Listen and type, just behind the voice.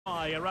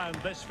Around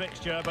this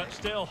fixture, but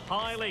still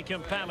highly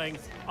compelling.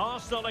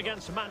 Arsenal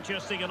against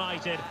Manchester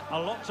United, a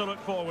lot to look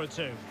forward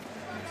to.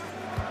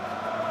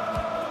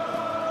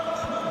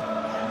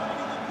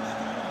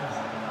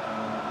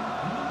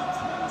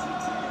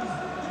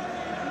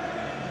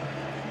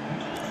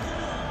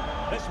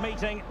 This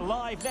meeting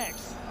live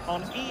next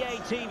on EA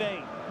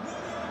TV.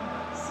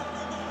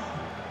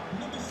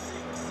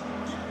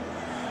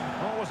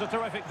 Always a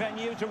terrific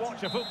venue to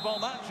watch a football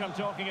match. I'm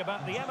talking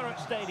about the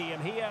Emirates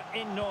Stadium here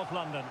in North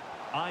London.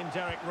 I'm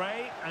Derek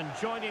Ray, and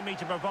joining me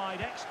to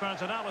provide expert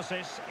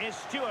analysis is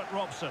Stuart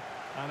Robson.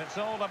 And it's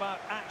all about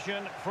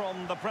action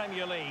from the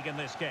Premier League in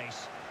this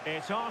case.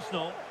 It's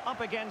Arsenal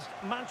up against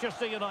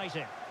Manchester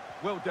United.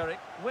 Well, Derek,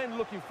 when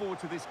looking forward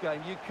to this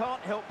game, you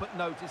can't help but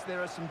notice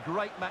there are some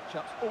great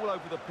matchups all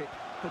over the pitch,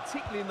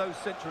 particularly in those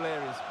central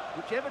areas.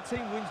 Whichever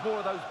team wins more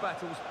of those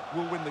battles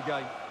will win the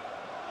game.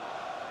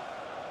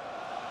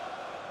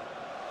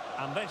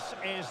 And this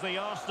is the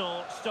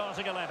Arsenal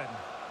starting 11.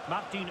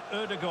 Martin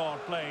Ødegaard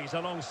plays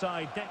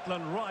alongside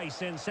Declan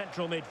Rice in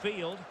central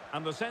midfield.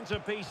 And the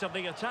centrepiece of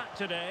the attack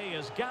today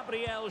is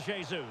Gabriel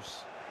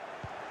Jesus.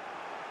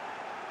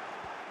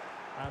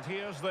 And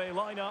here's the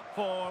lineup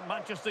for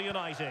Manchester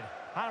United.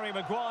 Harry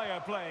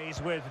Maguire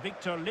plays with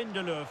Victor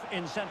Lindelöf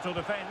in central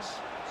defence.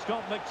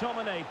 Scott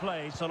McTominay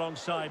plays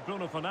alongside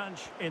Bruno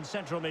Fernandes in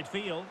central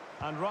midfield.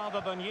 And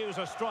rather than use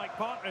a strike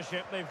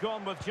partnership, they've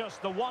gone with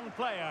just the one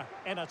player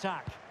in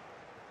attack.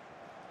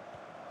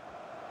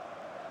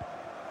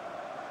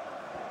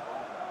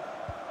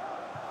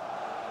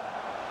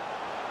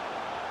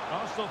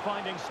 Arsenal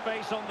finding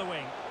space on the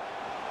wing.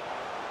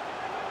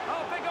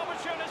 Oh, big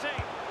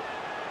opportunity!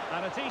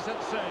 And a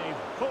decent save,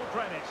 full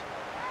credit.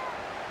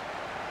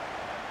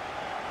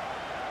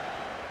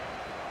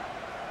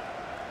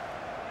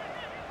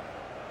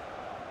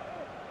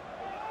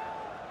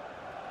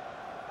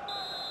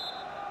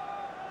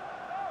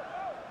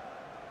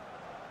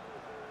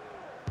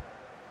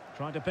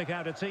 Trying to pick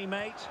out a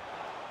teammate.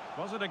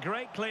 Was it a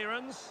great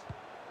clearance?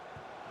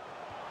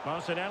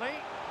 Martinelli.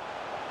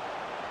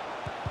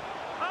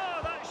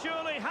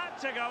 Surely had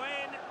to go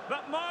in,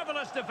 but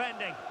marvellous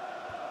defending.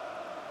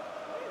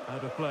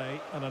 Out of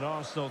play, and an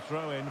Arsenal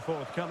throw-in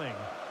forthcoming.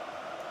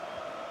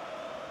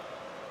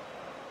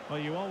 Well,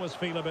 you always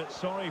feel a bit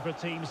sorry for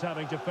teams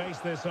having to face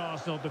this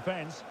Arsenal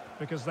defence,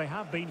 because they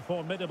have been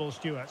formidable,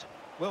 Stuart.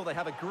 Well, they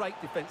have a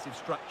great defensive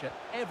structure.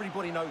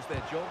 Everybody knows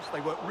their jobs. They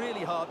work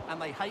really hard,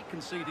 and they hate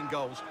conceding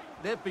goals.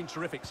 They've been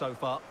terrific so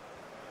far.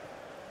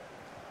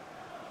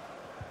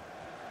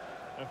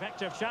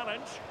 Effective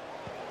challenge.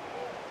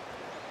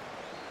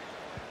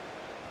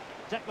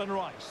 Declan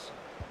Rice.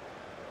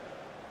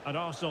 And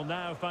Arsenal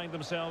now find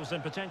themselves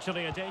in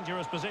potentially a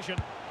dangerous position.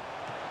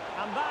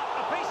 And that,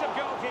 a piece of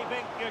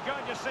goalkeeping you're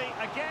going to see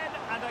again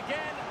and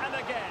again and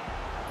again.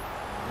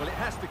 Well, it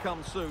has to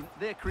come soon.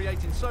 They're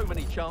creating so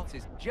many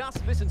chances.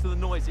 Just listen to the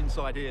noise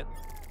inside here.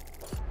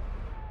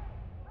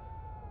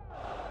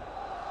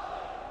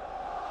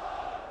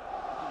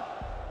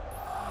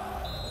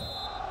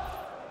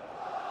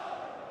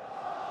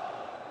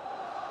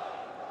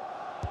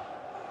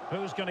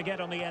 Who's going to get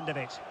on the end of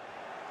it?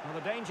 Well,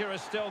 the danger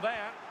is still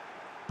there.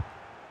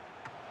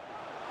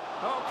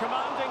 Oh,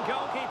 commanding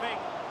goalkeeping.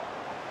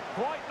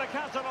 Quite the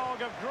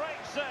catalogue of great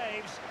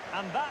saves,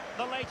 and that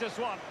the latest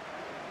one.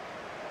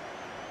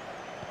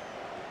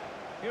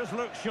 Here's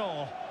Luke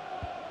Shaw.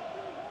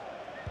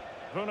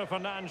 Bruno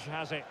Fernandes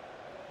has it.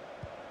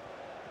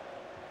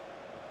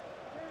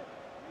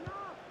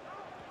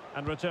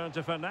 And return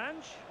to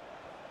Fernandes.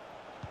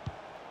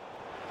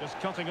 Just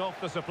cutting off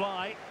the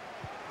supply.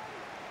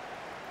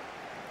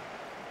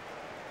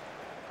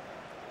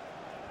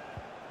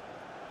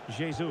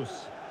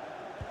 Jesus.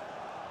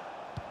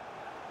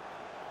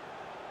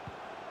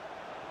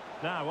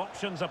 Now,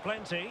 options are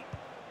plenty.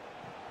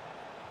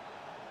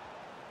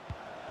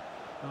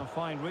 A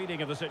fine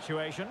reading of the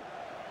situation.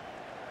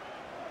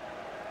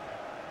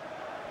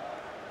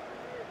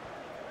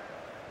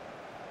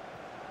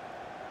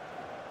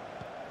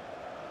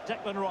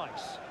 Declan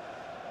Rice.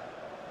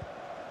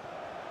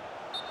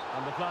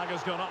 And the flag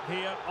has gone up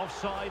here,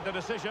 offside the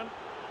decision.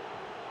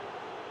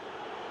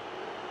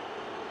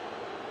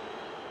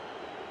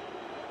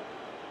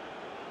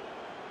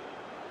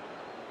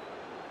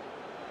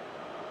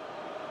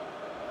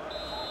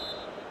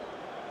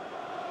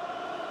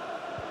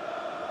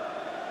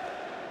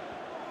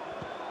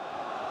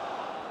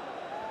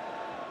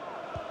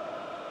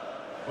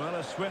 Well,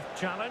 a swift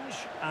challenge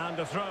and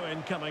a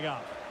throw-in coming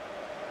up.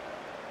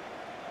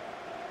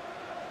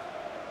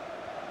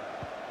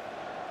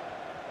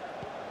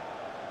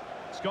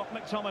 Scott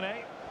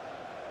McTominay.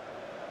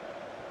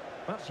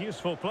 That's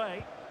useful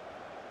play.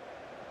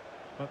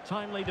 But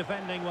timely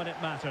defending when it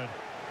mattered.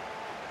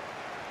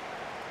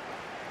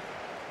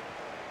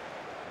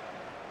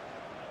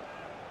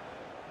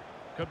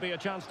 Could be a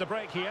chance to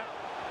break here.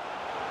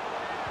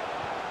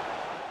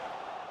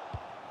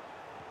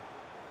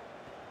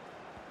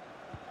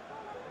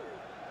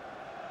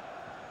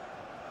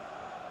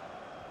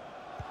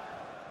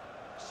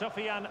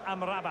 Sofian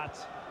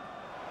Amrabat.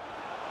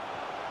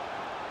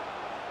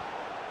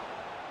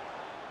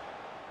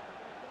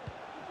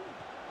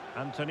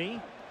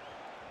 Anthony.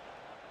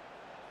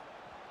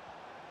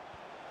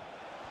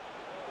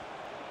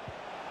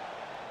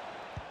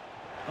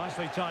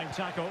 Nicely timed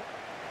tackle.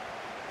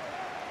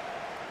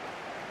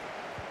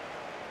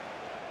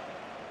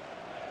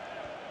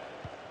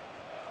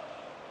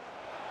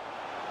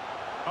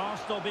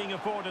 Arsenal being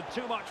afforded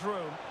too much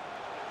room.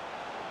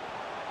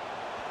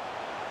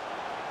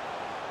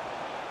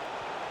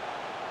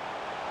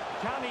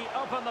 Can he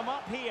open them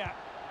up here?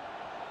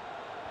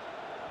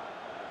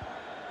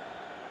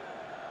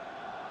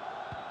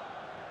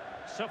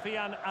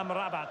 Sufyan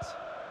Amrabat.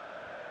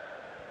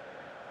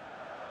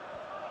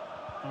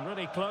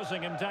 Really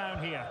closing him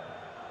down here.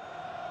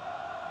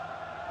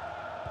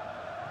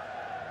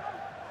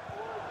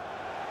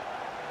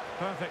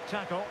 Perfect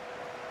tackle.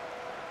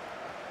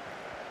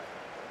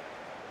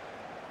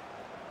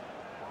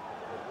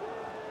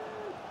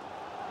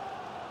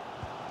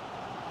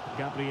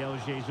 Gabriel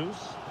Jesus.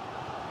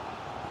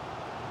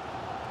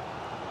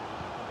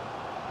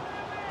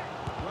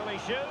 Will he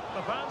shoot?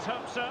 The fans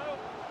hope so.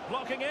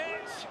 Blocking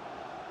it.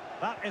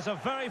 That is a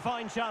very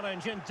fine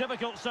challenge in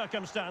difficult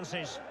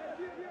circumstances.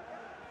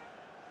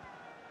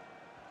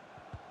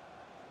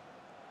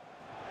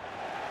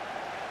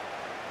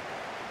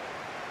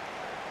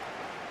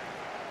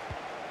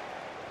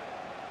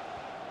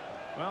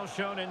 Well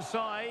shown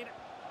inside.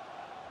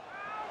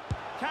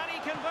 Can he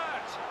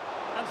convert?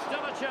 And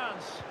still a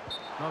chance.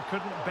 Well,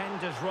 couldn't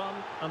bend his run,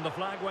 and the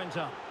flag went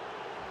up.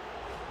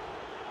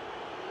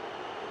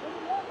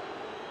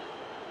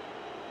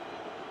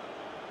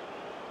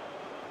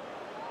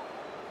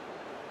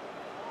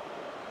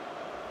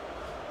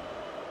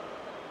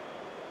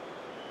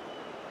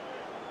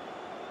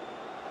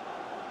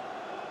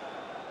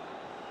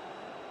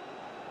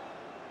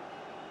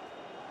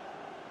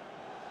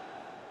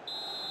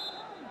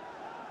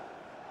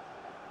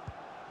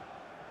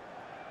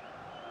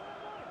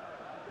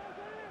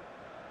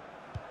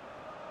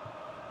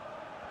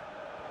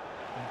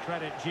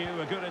 Credit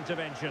due, a good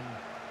intervention.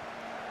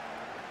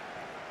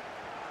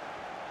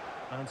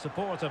 And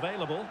support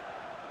available.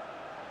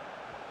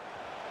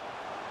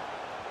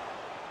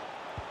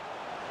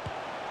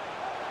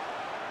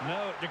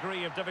 No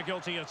degree of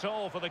difficulty at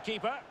all for the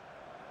keeper.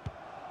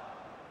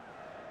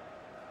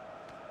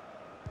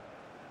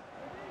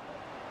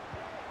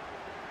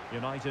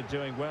 United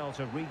doing well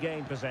to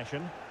regain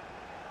possession.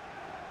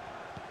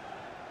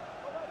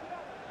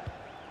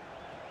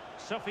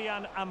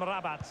 Sufyan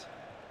Amrabat.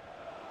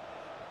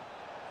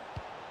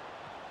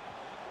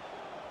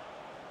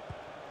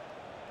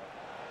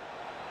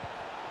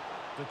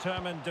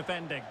 Determined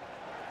defending.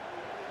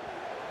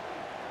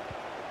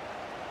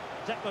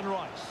 Declan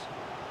Rice.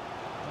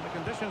 And the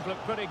conditions look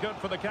pretty good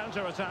for the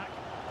counter-attack.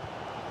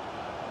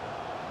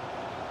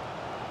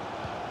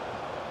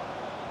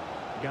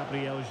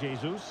 Gabriel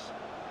Jesus.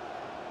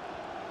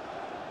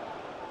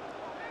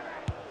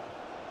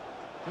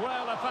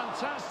 Well, a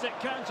fantastic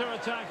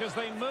counter-attack as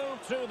they move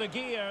through the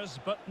gears,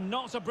 but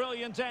not a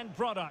brilliant end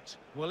product.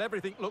 Well,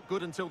 everything looked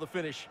good until the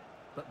finish,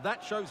 but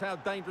that shows how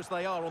dangerous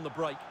they are on the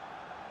break.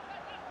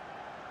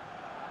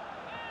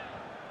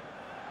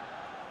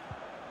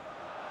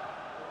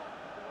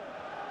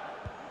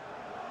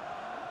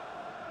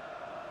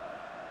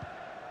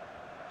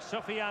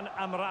 Sufyan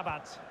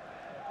Amrabat.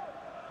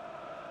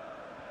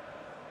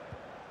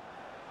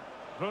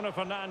 Bruno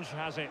Fernandes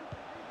has it.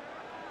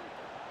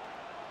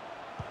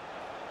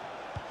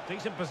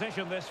 Decent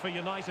position this for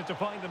United to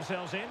find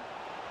themselves in.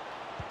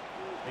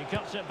 He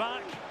cuts it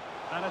back,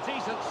 and a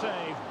decent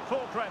save.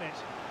 Full credit.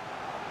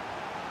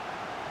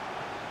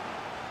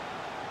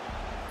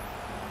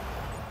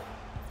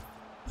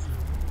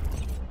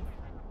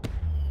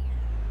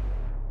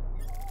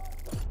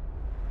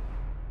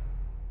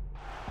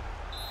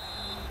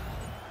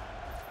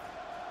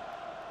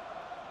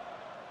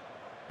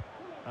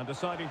 And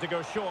deciding to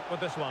go short with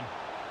this one.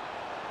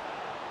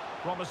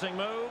 Promising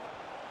move.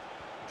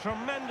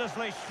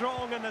 Tremendously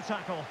strong in the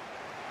tackle.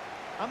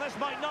 And this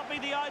might not be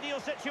the ideal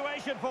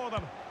situation for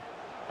them.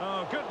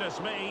 Oh, goodness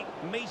me.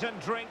 Meat and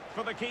drink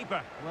for the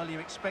keeper. Well, you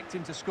expect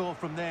him to score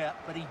from there,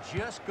 but he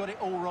just got it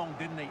all wrong,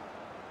 didn't he?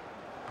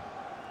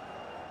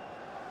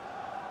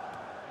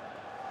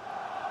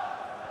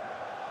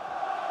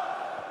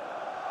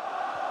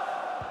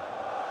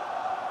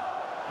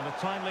 And a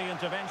timely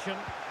intervention.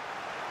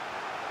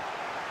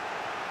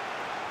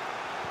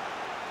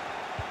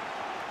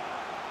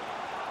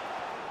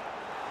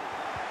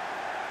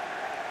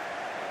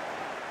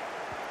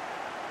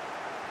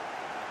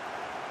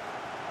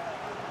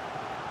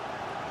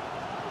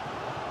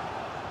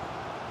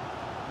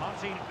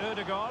 Martin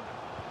Ødegaard.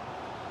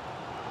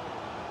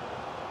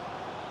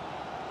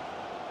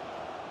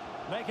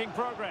 Making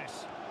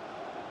progress.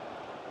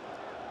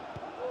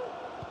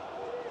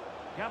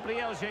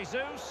 Gabriel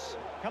Jesus.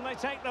 Can they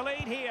take the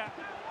lead here?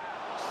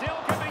 Still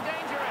could be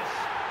dangerous.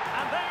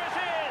 And there it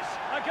is,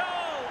 a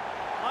goal.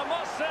 I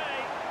must say,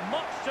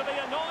 much to the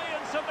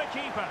annoyance of the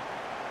keeper.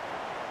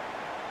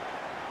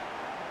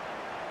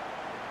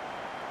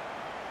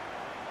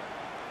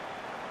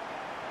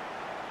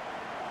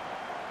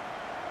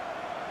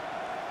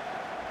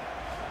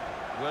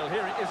 Well,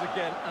 here it is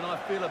again, and I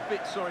feel a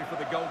bit sorry for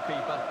the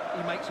goalkeeper.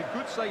 He makes a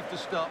good save to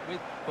start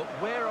with, but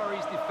where are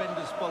his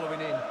defenders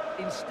following in?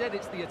 Instead,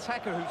 it's the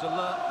attacker who's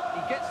alert.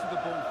 He gets to the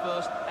ball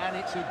first, and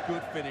it's a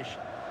good finish.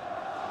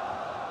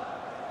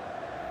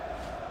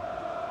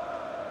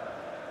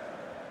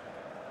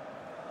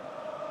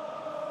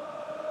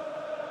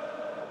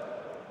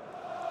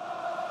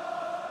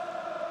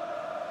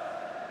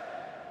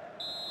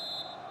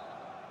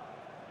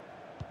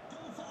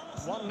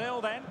 One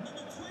 0 then.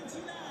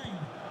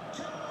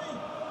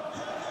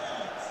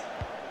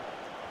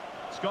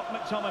 Scott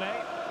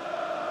McTominay.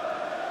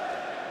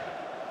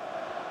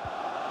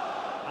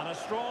 And a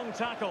strong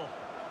tackle.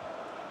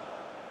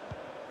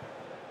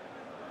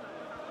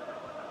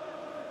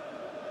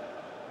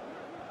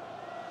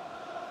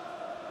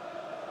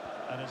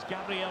 And it's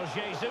Gabriel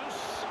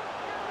Jesus.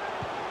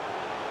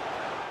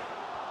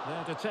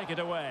 There to take it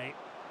away.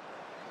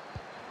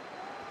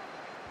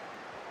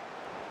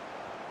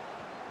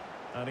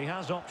 And he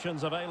has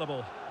options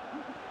available.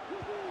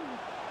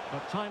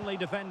 But timely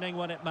defending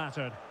when it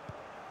mattered.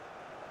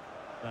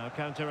 Now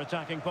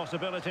counter-attacking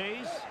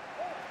possibilities.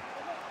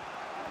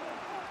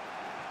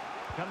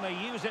 Can they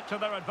use it to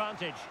their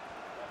advantage?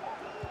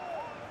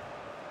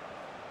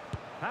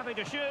 Happy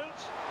to shoot.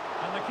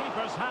 And the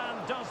keeper's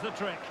hand does the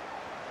trick.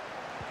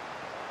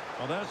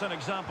 Well, there's an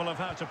example of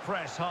how to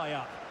press high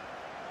up.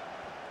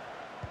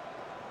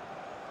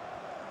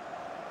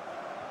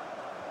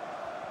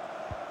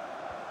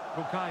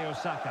 Bukayo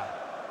Saka.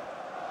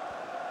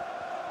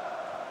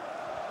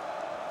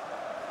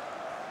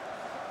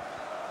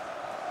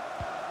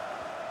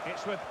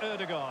 It's with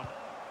Erdogan.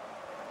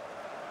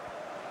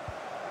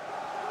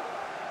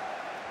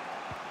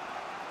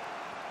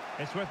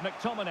 It's with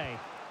McTominay.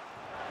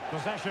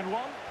 Possession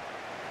one.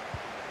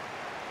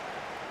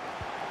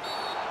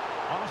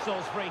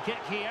 Arsenal's free kick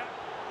here.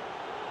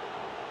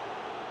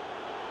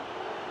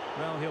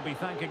 Well, he'll be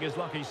thanking his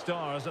lucky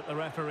stars that the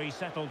referee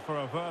settled for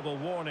a verbal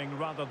warning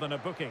rather than a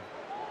booking.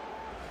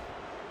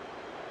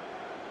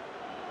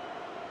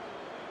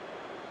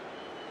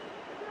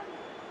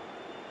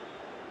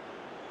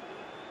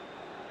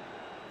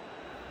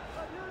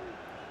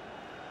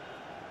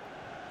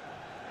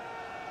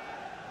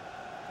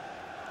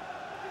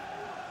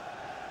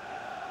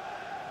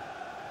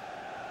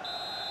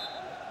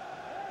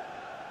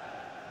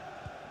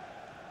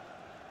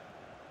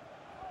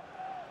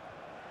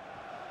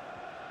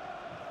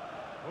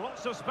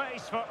 Lots of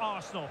space for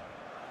Arsenal.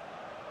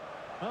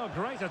 Oh,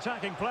 great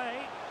attacking play.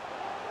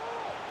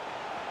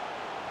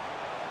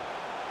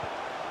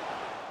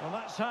 Well,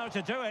 that's how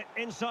to do it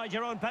inside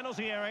your own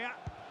penalty area.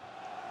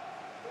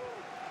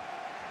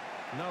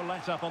 No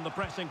let-up on the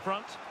pressing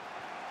front.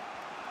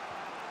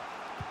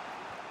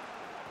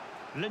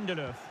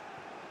 Lindelöf.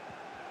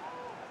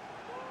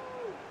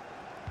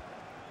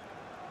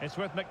 It's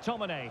with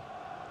McTominay.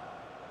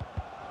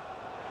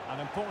 An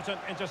important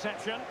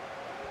interception.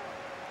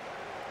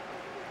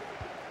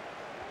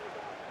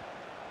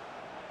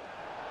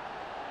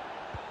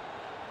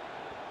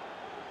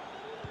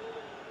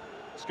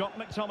 Scott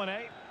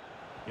McTominay.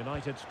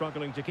 United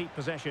struggling to keep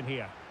possession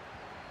here.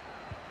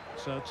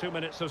 So 2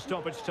 minutes of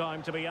stoppage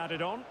time to be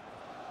added on.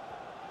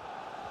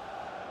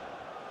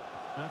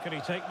 How can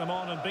he take them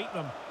on and beat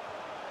them?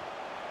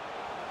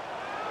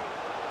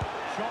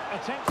 Shot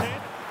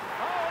attempted.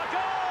 Oh, a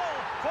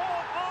goal for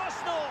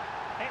Arsenal!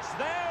 It's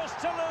theirs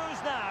to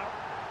lose now.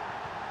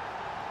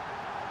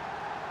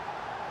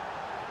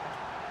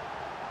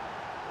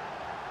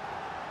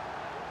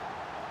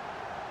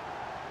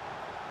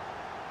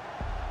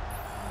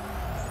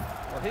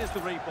 Well, here's the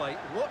replay.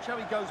 Watch how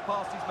he goes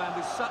past his man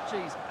with such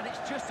ease, and it's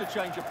just a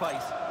change of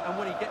pace. And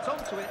when he gets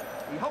onto it,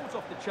 he holds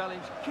off the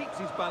challenge, keeps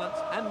his balance,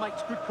 and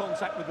makes good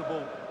contact with the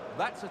ball.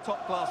 That's a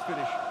top-class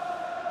finish.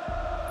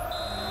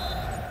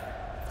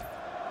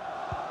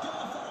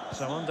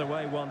 So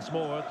underway once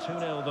more,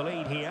 2-0 the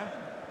lead here.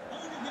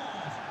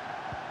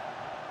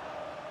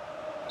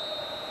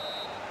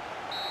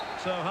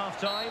 So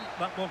half-time,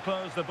 that will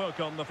close the book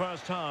on the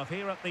first half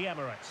here at the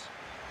Emirates.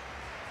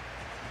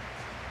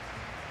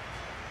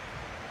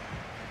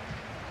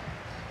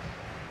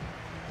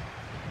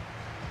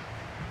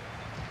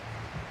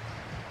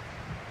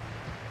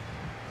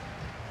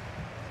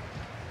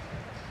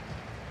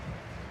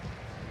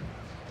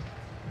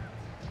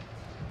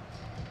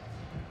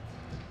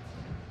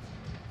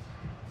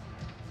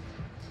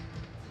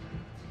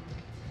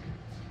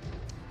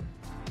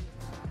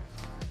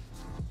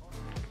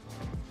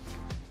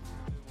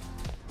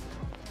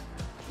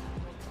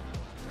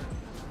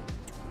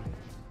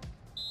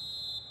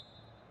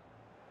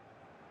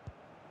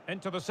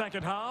 Into the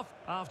second half,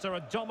 after a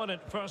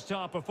dominant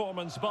first-half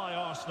performance by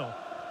Arsenal.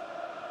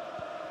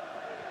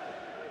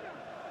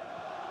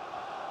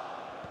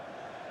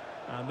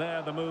 And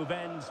there the move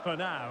ends for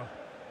now.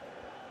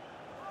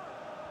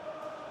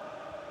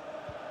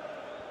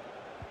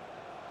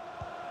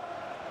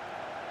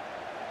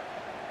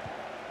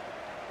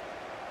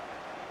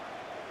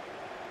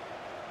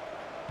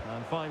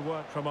 And fine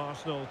work from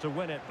Arsenal to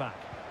win it back.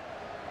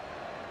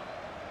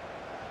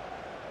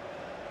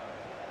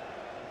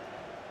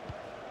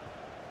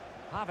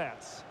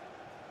 Havertz.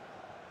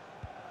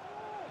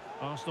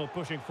 Arsenal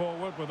pushing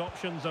forward with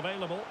options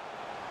available.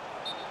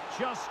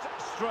 Just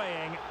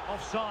straying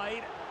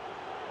offside.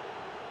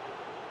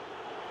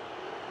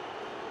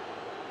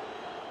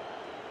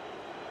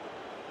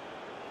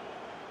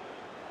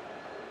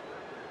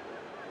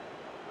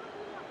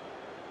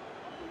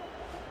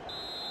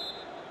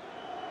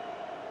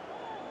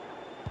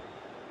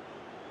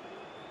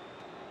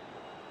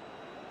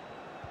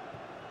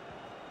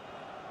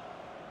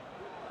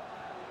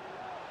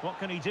 What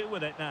can he do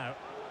with it now?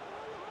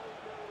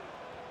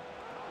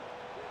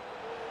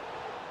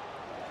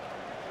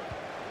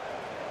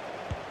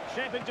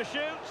 Shaping to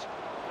shoot,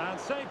 and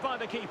saved by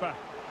the keeper.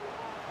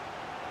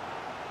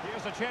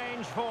 Here's a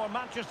change for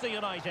Manchester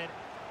United.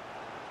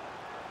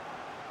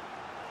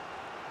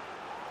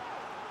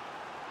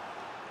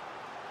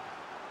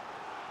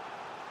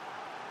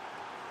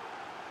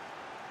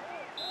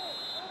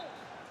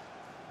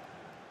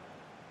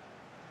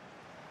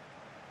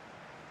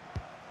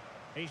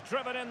 He's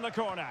driven in the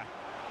corner.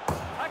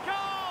 A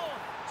goal!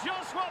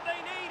 Just what they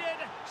needed.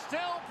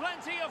 Still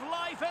plenty of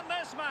life in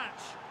this match.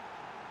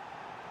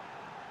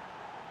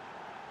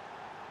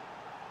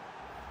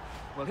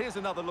 Well, here's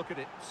another look at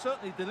it.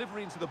 Certainly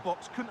delivery into the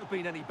box couldn't have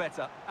been any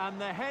better. And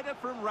the header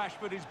from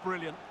Rashford is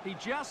brilliant. He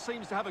just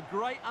seems to have a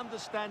great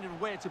understanding of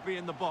where to be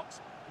in the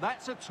box.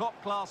 That's a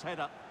top-class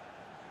header.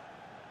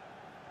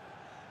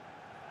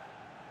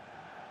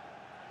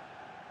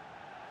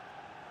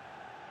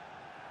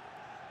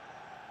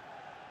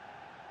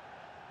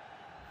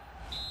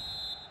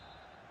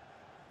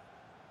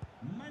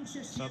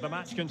 So the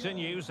match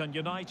continues and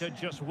United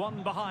just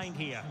one behind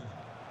here.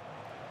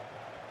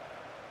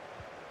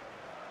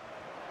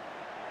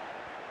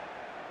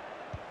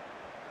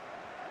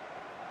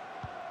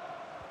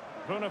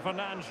 Bruno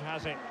Fernandes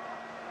has it.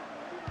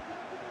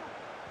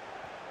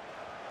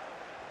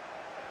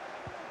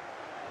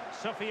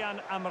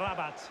 Sofiane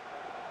Amrabat.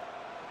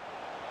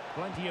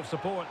 Plenty of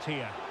support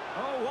here.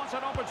 Oh, what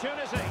an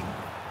opportunity.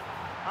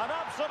 An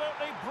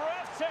absolutely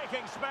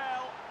breathtaking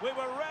spell. We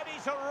were ready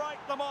to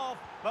write them off,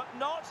 but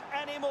not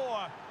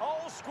anymore.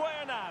 All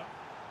square now.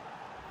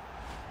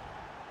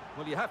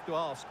 Well, you have to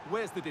ask,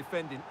 where's the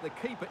defending? The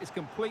keeper is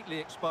completely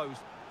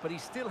exposed, but he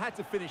still had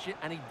to finish it,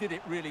 and he did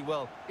it really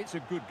well. It's a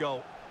good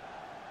goal.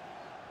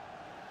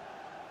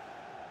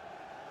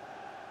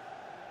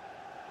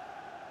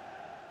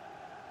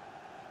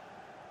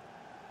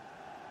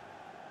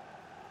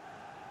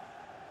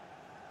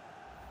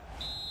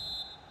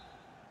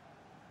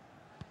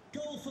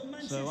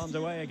 So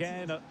underway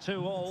again at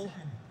 2-2.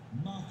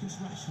 Marcus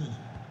Rashford.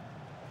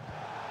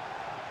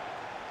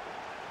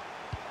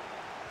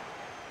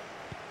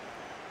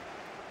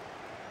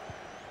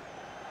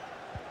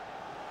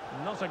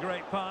 Not a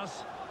great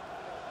pass.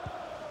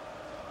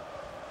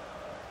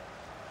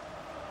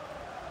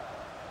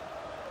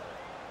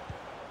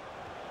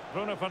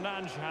 Bruno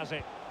Fernandes has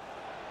it.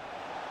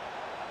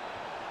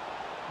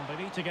 And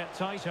they need to get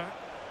tighter.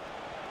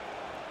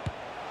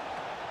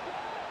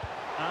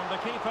 And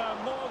the keeper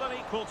more than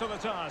equal to the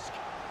task.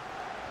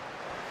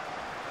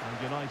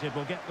 And United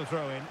will get the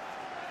throw-in.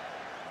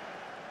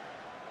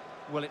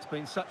 Well, it's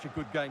been such a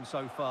good game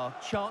so far.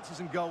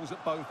 Chances and goals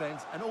at both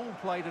ends, and all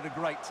played at a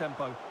great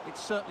tempo. It's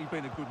certainly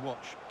been a good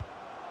watch.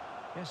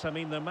 Yes, I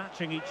mean, they're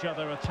matching each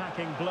other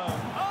attacking blow. Oh,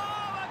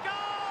 a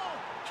goal!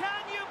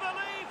 Can you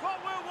believe what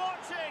we're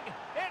watching?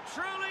 It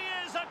truly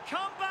is a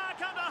comeback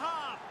and a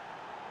half.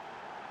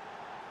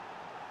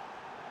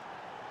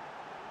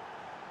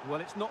 Well,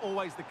 it's not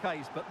always the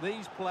case, but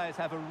these players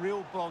have a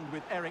real bond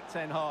with Erik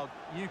ten Hag.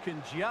 You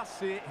can just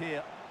see it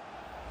here.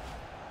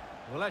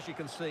 Well, as you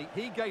can see,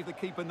 he gave the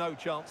keeper no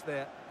chance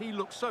there. He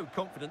looked so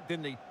confident,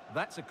 didn't he?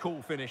 That's a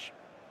cool finish.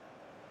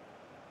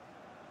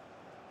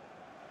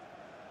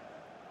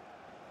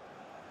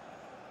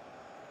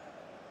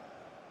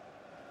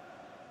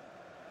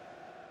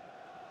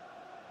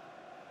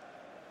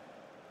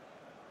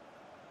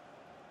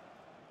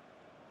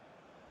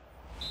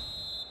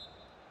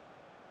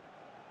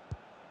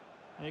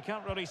 You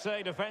can't really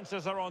say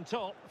defences are on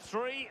top.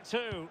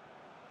 3-2.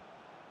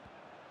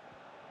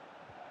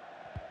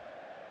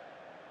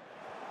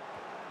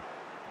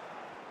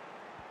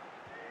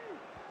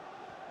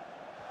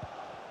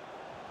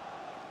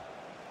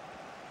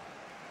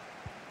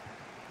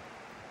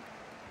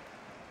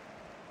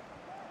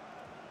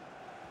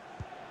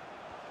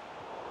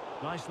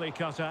 Nicely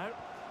cut out.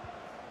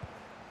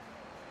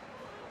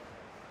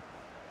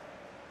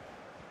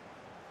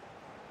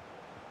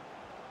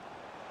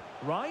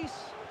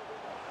 Rice.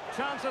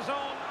 Chances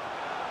on.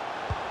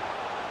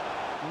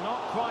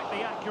 Not quite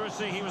the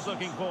accuracy he was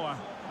looking for.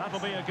 That'll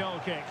be a goal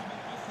kick.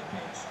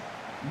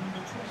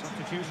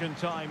 Substitution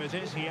time it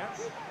is here.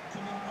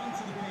 Coming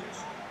onto the pitch,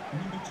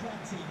 number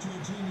 20,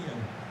 Jorginho.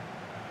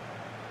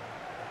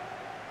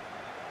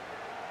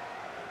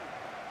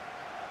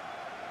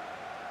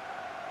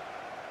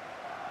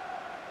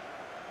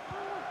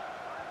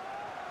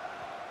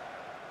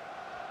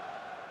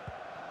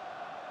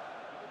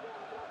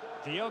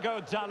 Diogo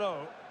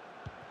Dalot.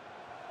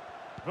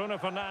 Bruno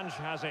Fernandes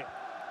has it.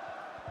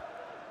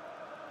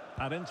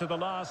 And into the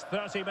last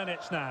 30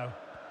 minutes now.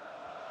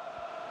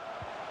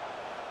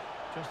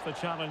 Just the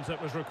challenge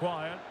that was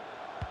required.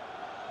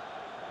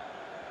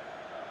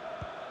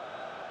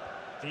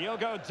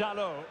 Diogo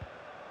Dalot.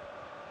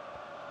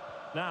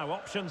 Now,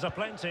 options are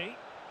plenty.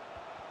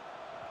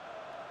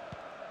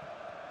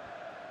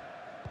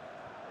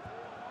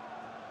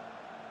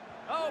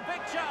 Oh,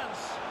 big chance.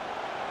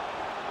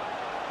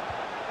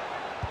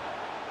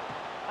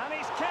 And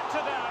he's kept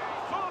it out,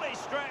 fully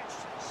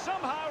stretched,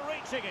 somehow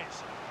reaching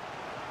it.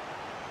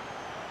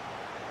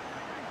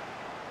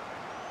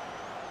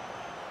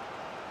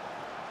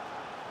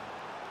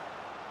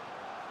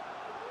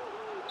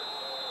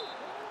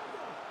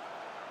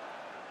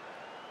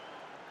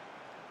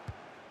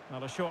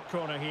 Well, a short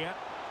corner here.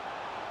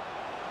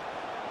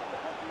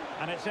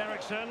 And it's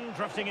Eriksson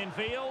drifting in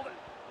field.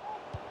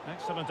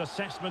 Excellent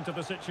assessment of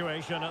the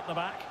situation at the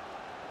back.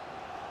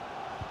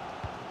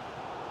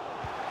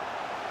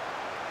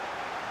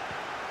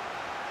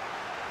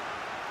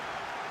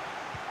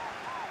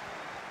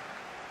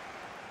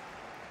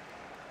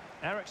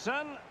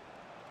 Eriksson.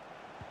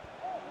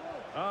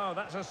 Oh,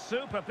 that's a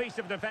super piece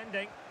of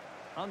defending.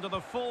 Under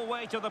the full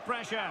weight of the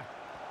pressure.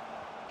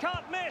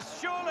 Can't miss,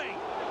 surely.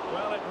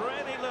 Well, it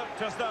really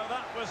looked as though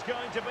that was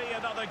going to be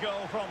another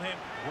goal from him.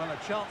 Well, a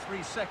chance for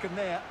his second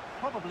there.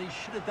 Probably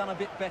should have done a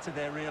bit better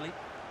there, really.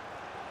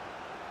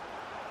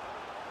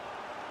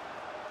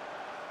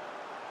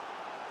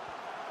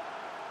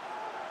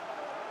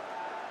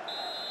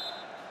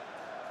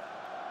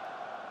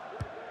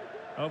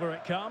 Over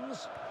it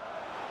comes.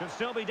 Could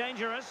still be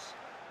dangerous.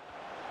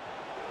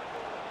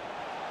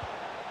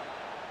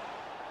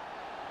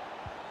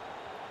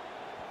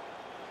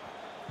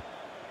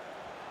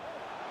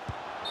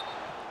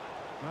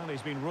 Well,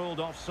 he's been ruled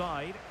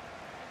offside.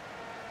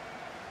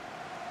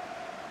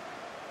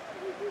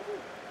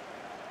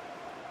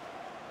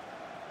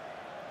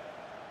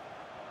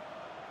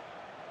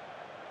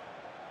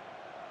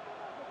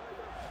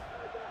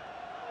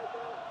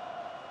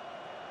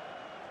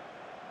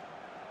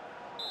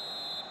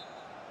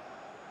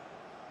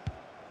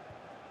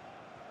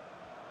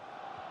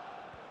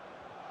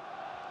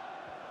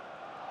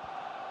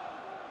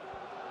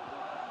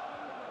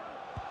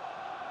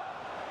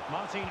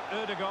 Martin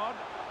Ødegaard.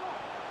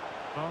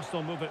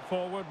 Arsenal move it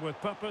forward with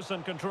purpose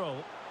and control.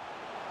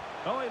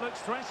 Oh, he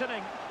looks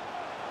threatening.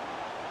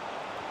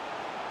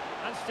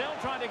 And still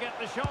trying to get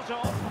the shot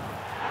off.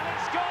 And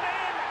it's gone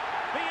in!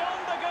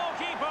 Beyond the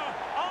goalkeeper.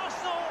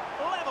 Arsenal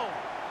level.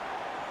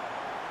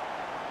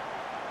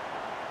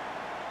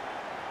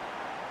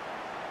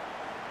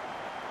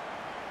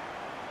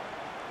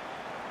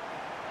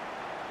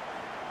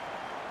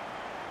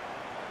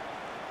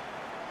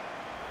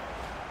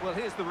 Well,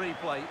 here's the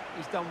replay.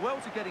 He's done well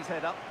to get his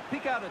head up,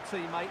 pick out a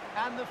teammate,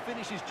 and the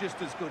finish is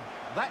just as good.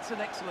 That's an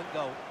excellent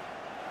goal.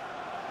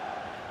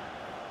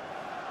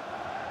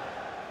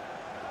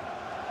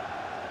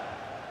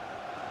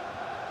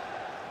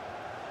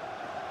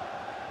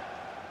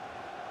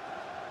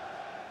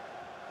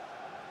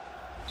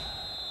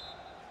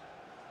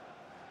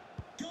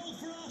 Goal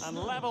for Arsenal. And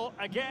level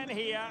again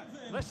here.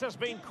 This has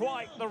been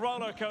quite the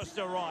roller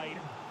coaster ride.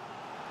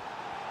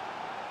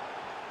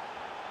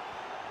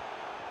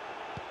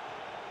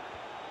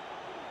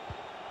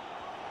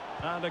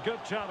 And a good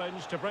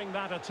challenge to bring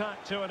that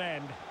attack to an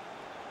end.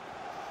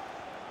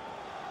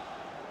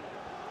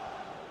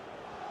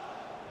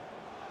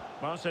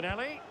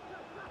 Martinelli.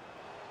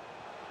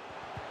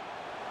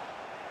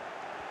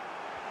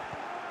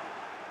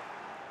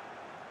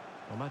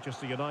 Well,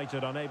 Manchester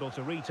United unable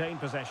to retain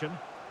possession.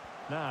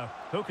 Now,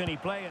 who can he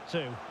play it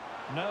to?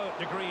 No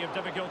degree of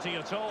difficulty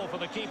at all for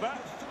the keeper.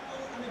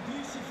 And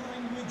abusive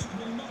language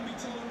will not be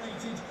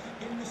tolerated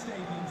in the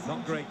stadium.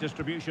 Not great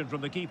distribution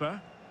from the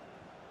keeper.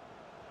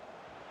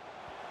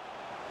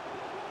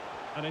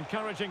 An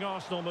encouraging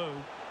Arsenal move.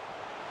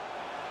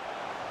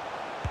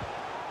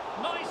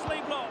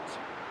 Nicely blocked.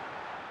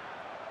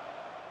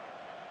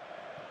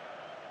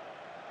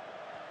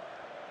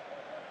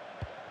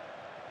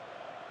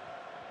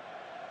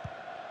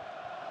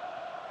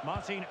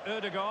 Martin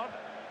Ødegaard.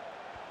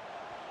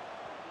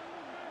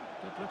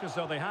 Did look as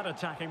though they had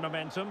attacking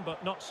momentum,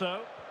 but not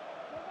so.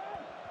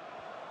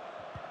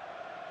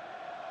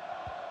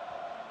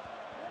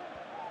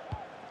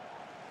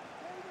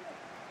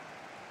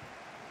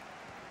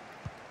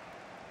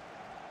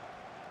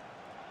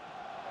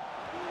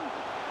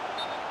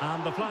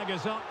 And the flag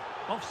is up,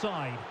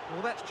 offside.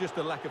 Well, that's just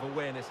a lack of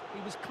awareness.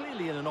 He was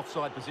clearly in an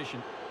offside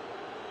position.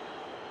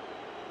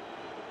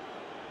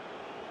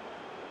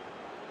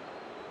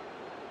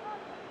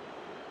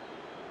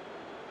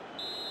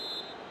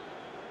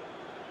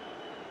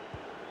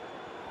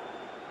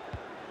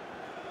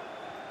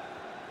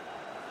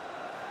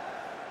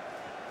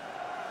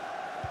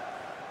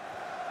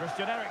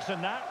 Christian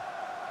Eriksen now.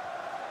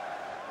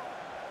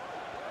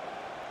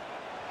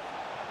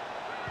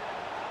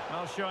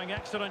 Well, showing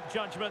excellent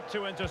judgment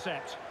to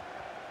intercept.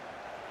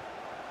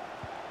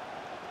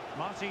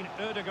 Martin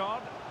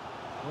Ødegaard.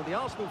 Well, the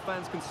Arsenal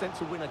fans can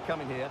sense a winner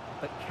coming here,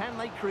 but can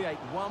they create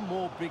one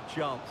more big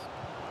chance?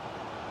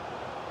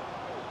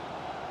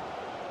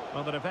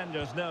 Well, the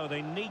defenders know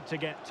they need to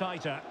get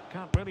tighter.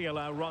 Can't really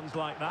allow runs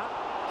like that.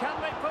 Can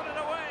they put it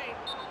away?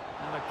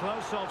 And a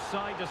close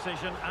offside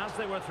decision as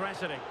they were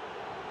threatening.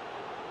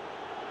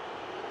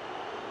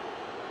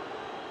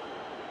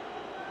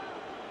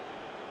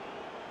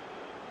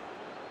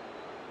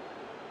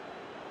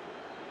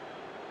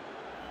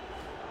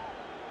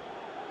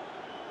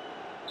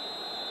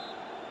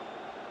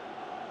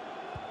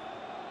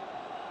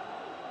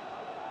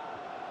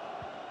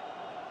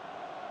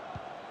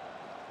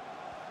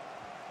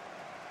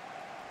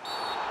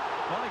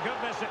 My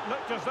goodness, it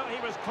looked as though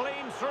he was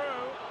clean through.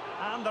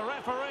 And the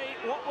referee,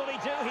 what will he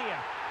do here?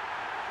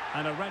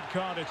 And a red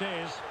card it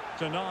is.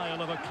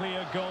 Denial of a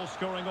clear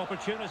goal-scoring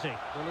opportunity.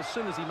 Well, as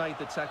soon as he made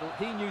the tackle,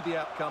 he knew the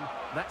outcome.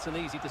 That's an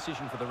easy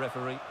decision for the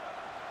referee.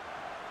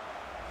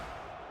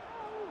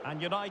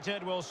 And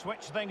United will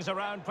switch things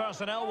around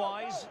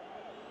personnel-wise.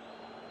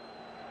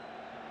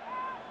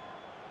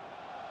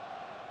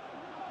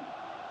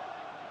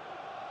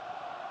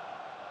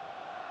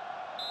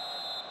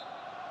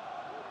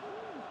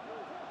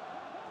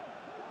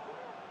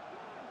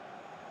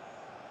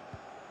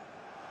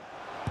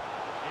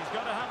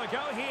 Got to have a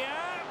go here.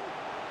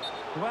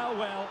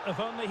 Well, if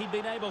only he'd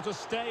been able to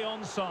stay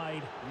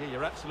onside. Yeah,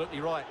 you're absolutely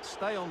right.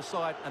 Stay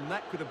onside, and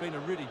that could have been a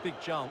really big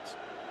chance.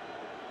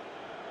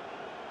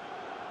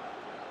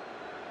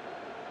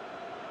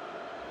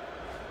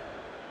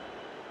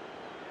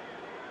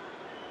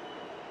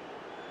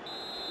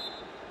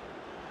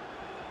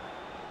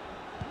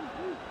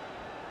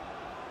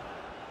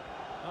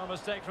 No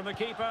mistake from the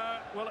keeper.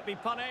 Will it be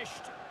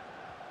punished?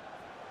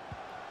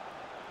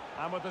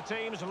 And with the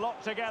teams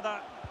locked together,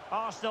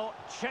 Arsenal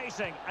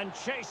chasing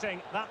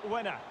that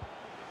winner.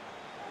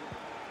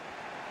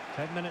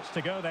 10 minutes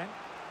to go then.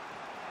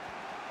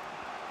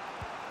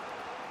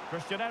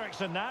 Christian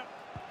Eriksen now.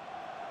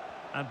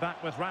 And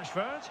back with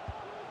Rashford.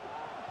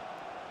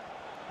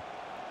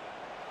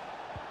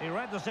 He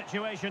read the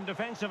situation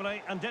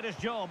defensively and did his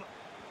job.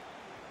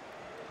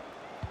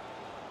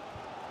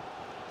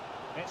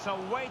 It's a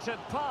weighted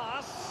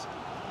pass.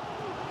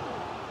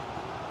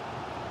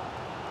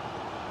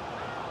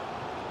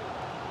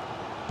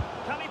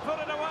 Can he put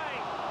it away?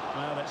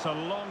 Well, it's a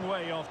long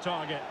way off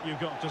target, you've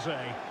got to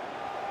say.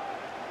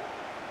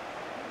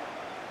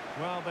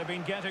 Well, they've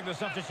been getting the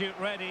substitute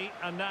ready,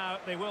 and now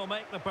they will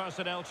make the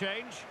personnel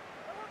change.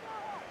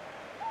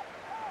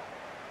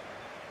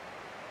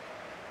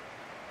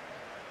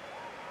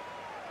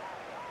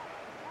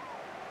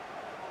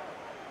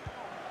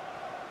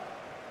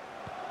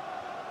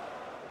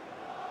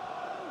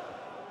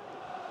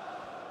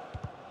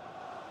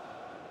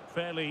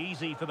 Fairly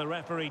easy for the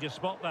referee to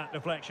spot that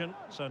deflection.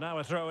 So now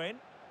a throw in.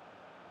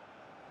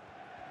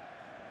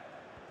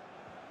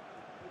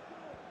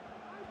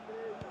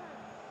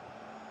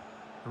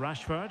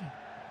 Rashford.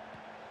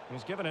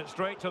 He's given it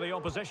straight to the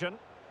opposition.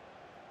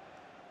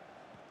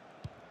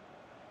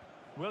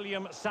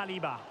 William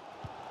Saliba.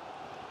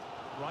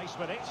 Rice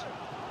with it.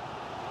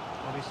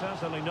 Well, he's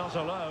certainly not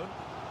alone.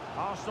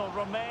 Arsenal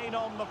remain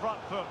on the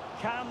front foot.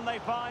 Can they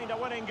find a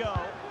winning goal?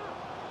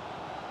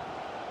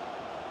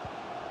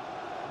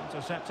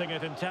 Intercepting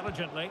it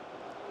intelligently.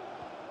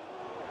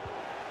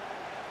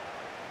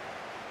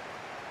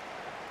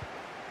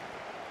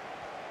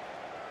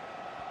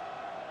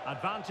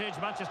 Advantage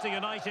Manchester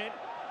United.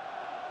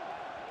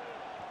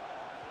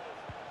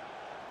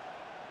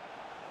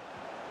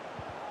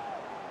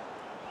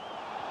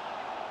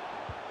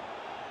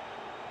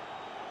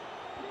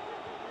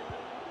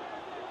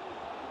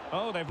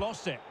 Oh, they've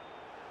lost it.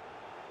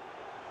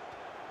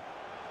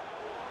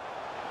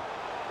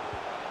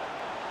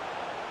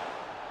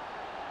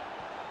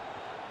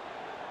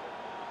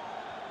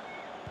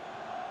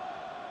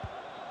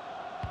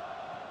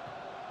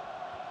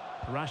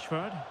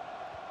 Rashford.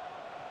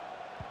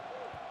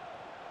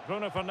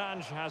 Bruno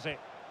Fernandes has it.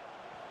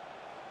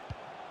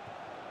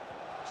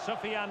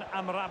 Sufyan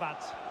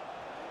Amrabat.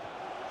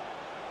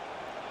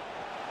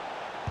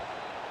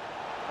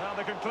 Well,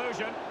 the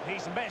conclusion,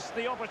 he's missed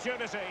the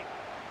opportunity.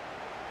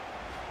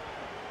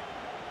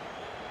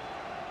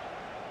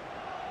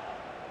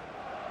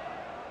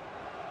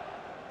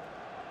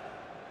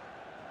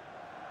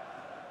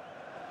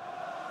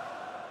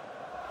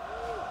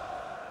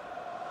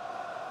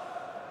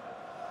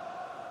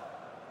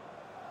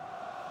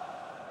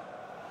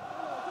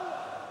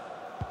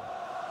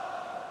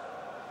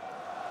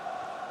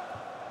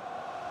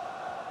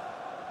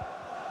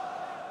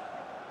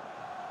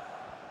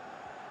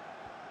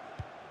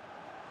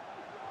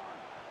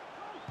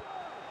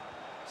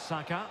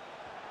 Saka.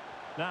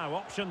 Now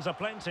options are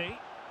plenty.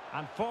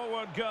 And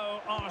forward go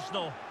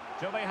Arsenal.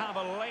 Do they have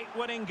a late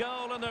winning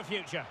goal in their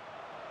future?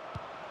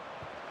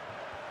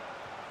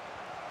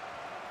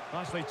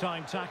 Nicely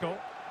timed tackle.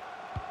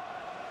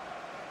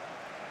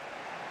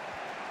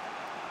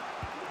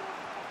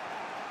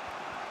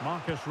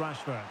 Marcus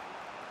Rashford.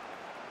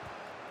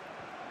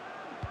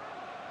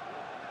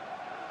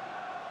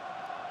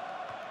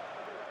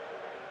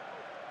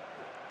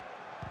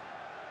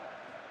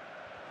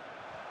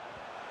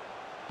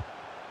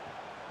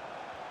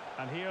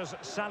 And here's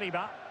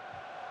Saliba.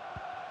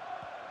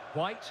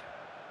 White.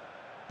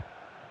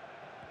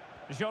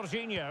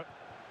 Jorginho.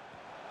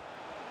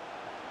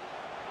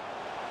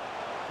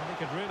 And he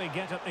could really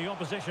get at the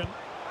opposition.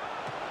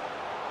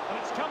 And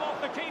it's come off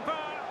the keeper.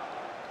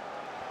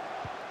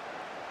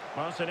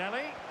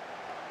 Martinelli.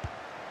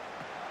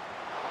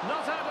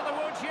 Not out of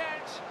the woods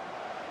yet.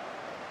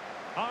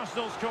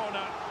 Arsenal's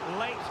corner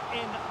late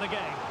in the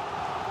game.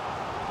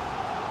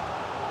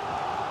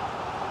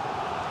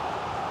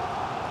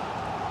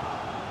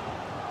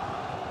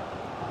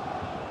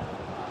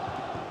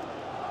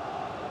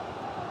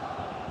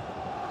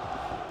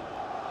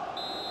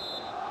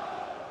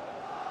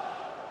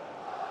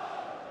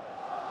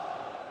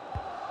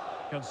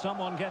 Can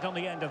someone get on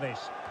the end of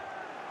this?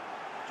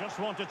 Just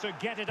wanted to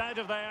get it out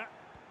of there.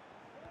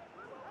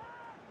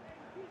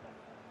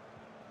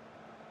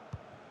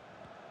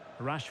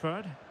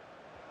 Rashford.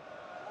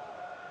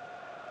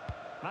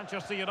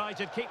 Manchester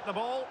United keep the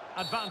ball.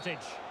 Advantage.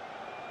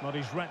 But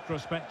he's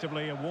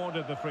retrospectively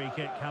awarded the free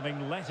kick,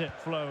 having let it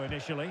flow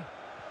initially.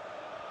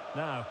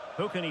 Now,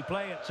 who can he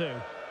play it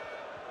to?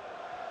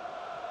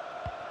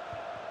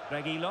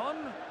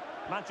 Reguilon.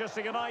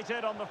 Manchester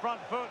United on the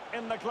front foot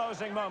in the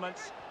closing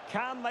moments.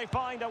 Can they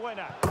find a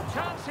winner?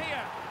 Chance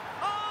here.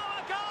 Oh,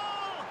 a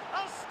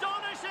goal!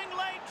 Astonishing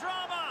late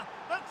drama.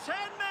 The 10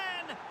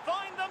 men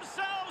find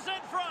themselves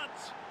in front.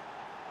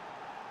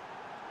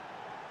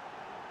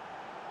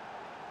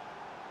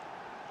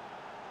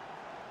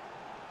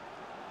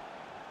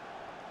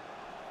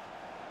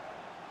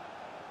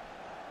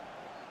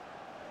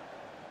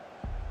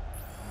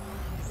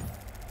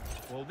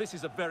 Well, this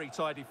is a very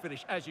tidy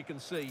finish, as you can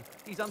see.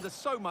 He's under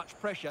so much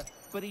pressure,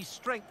 but his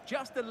strength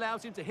just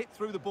allows him to hit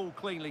through the ball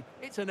cleanly.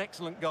 It's an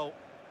excellent goal.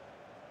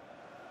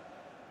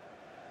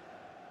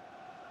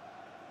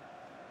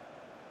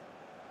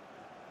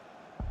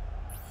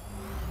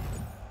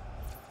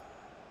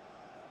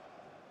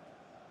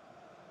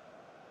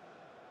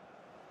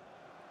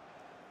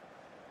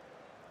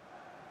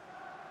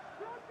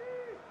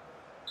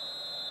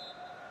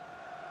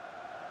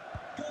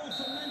 Goal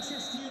for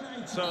Manchester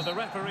United. So the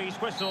referee's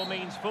whistle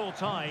means full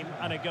time,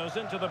 and it goes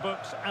into the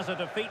books as a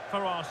defeat for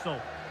Arsenal.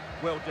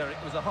 Well, Derek,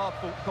 it was a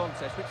hard-fought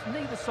contest, which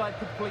neither side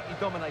completely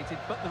dominated,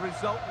 but the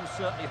result will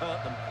certainly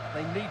hurt them.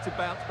 They need to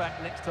bounce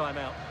back next time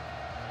out.